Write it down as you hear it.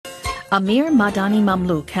Amir Madany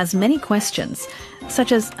Mamlouk has many questions,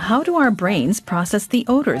 such as how do our brains process the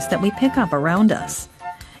odors that we pick up around us?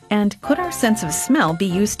 And could our sense of smell be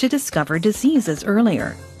used to discover diseases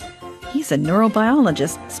earlier? He's a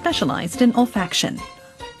neurobiologist specialized in olfaction.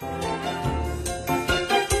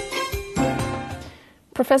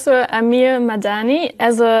 Professor Amir Madany,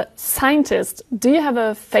 as a scientist, do you have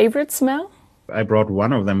a favorite smell? I brought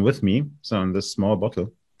one of them with me, so in this small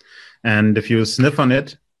bottle. And if you sniff on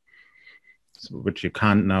it, which you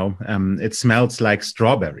can't now, it smells like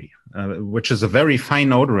strawberry, which is a very fine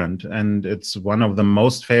odorant, and it's one of the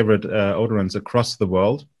most favorite odorants across the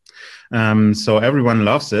world. So everyone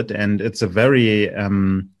loves it, and it's a very,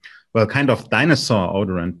 kind of dinosaur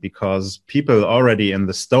odorant, because people already in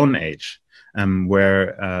the Stone Age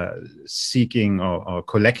were seeking or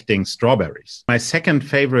collecting strawberries. My second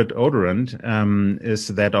favorite odorant is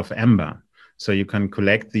that of amber. So you can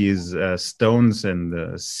collect these stones in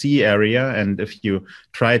the sea area, and if you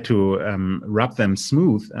try to rub them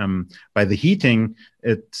smooth, by the heating,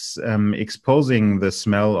 it's exposing the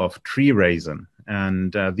smell of tree resin.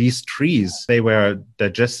 And these trees, they were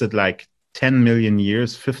digested like 10 million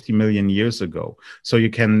years, 50 million years ago. So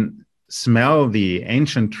you can smell the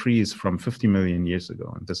ancient trees from 50 million years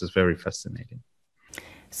ago, and this is very fascinating.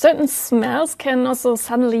 Certain smells can also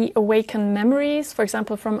suddenly awaken memories, for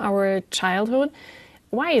example, from our childhood.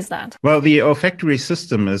 Why is that? Well, the olfactory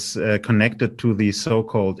system is connected to the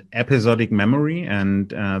so-called episodic memory,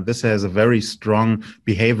 and this has a very strong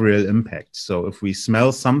behavioral impact. So if we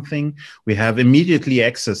smell something, we have immediately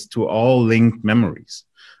access to all linked memories.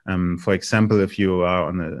 For example, if you are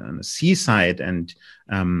on a seaside and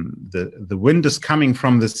the wind is coming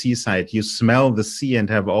from the seaside, you smell the sea and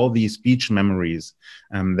have all these beach memories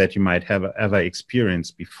that you might have ever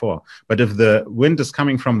experienced before. But if the wind is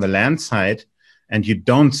coming from the land side and you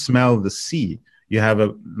don't smell the sea, you have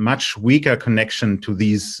a much weaker connection to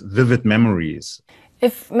these vivid memories.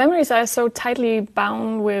 If memories are so tightly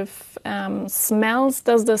bound with smells,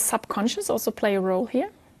 does the subconscious also play a role here?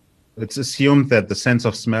 It's assumed that the sense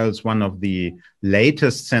of smell is one of the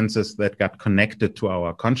latest senses that got connected to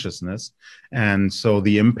our consciousness. And so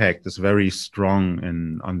the impact is very strong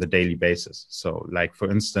on the daily basis. So like, for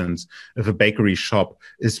instance, if a bakery shop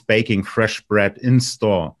is baking fresh bread in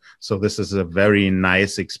store, so this is a very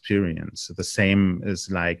nice experience. The same is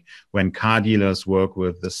like when car dealers work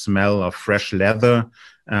with the smell of fresh leather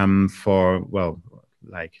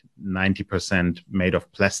like 90% made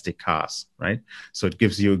of plastic cars, right? So it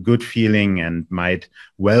gives you a good feeling and might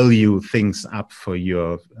value things up for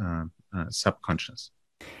your subconscious.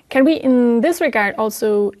 Can we, in this regard,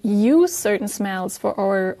 also use certain smells for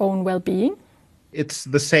our own well-being? It's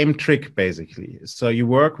the same trick, basically. So you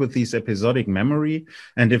work with these episodic memory,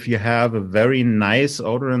 and if you have a very nice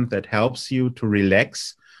odorant that helps you to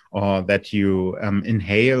relax, or that you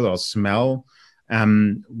inhale or smell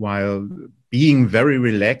while being very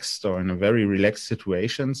relaxed or in a very relaxed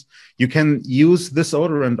situations, you can use this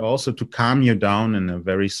odorant also to calm you down in a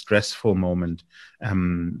very stressful moment.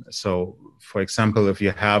 So, for example, if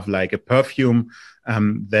you have like a perfume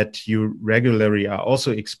that you regularly are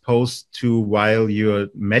also exposed to while you're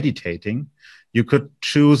meditating, you could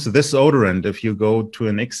choose this odorant if you go to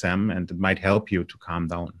an exam, and it might help you to calm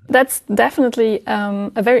down. That's definitely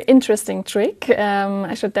a very interesting trick.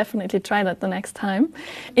 I should definitely try that the next time.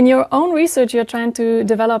 In your own research, you're trying to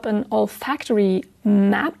develop an olfactory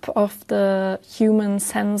map of the human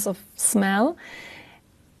sense of smell.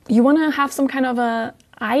 You want to have some kind of an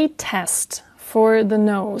eye test for the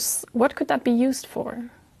nose. What could that be used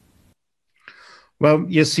for? Well,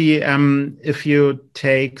 you see, if you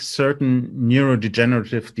take certain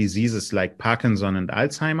neurodegenerative diseases like Parkinson and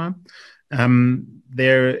Alzheimer,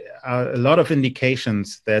 there are a lot of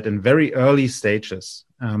indications that in very early stages,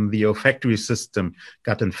 the olfactory system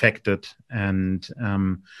got infected. And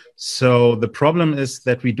so the problem is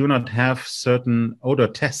that we do not have certain odor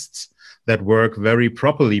tests that work very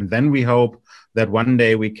properly. Then we hope that one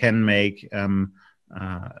day we can make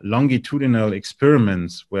longitudinal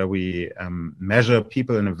experiments where we measure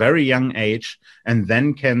people in a very young age and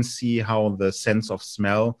then can see how the sense of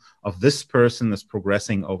smell of this person is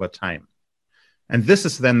progressing over time. And this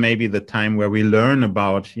is then maybe the time where we learn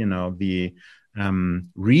about, the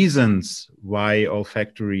reasons why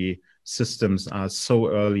olfactory systems are so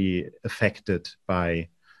early affected by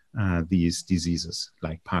these diseases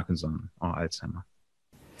like Parkinson or Alzheimer.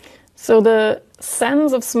 So the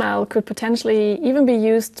sense of smell could potentially even be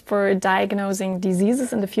used for diagnosing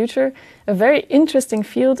diseases in the future. A very interesting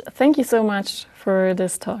field. Thank you so much for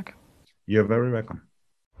this talk. You're very welcome.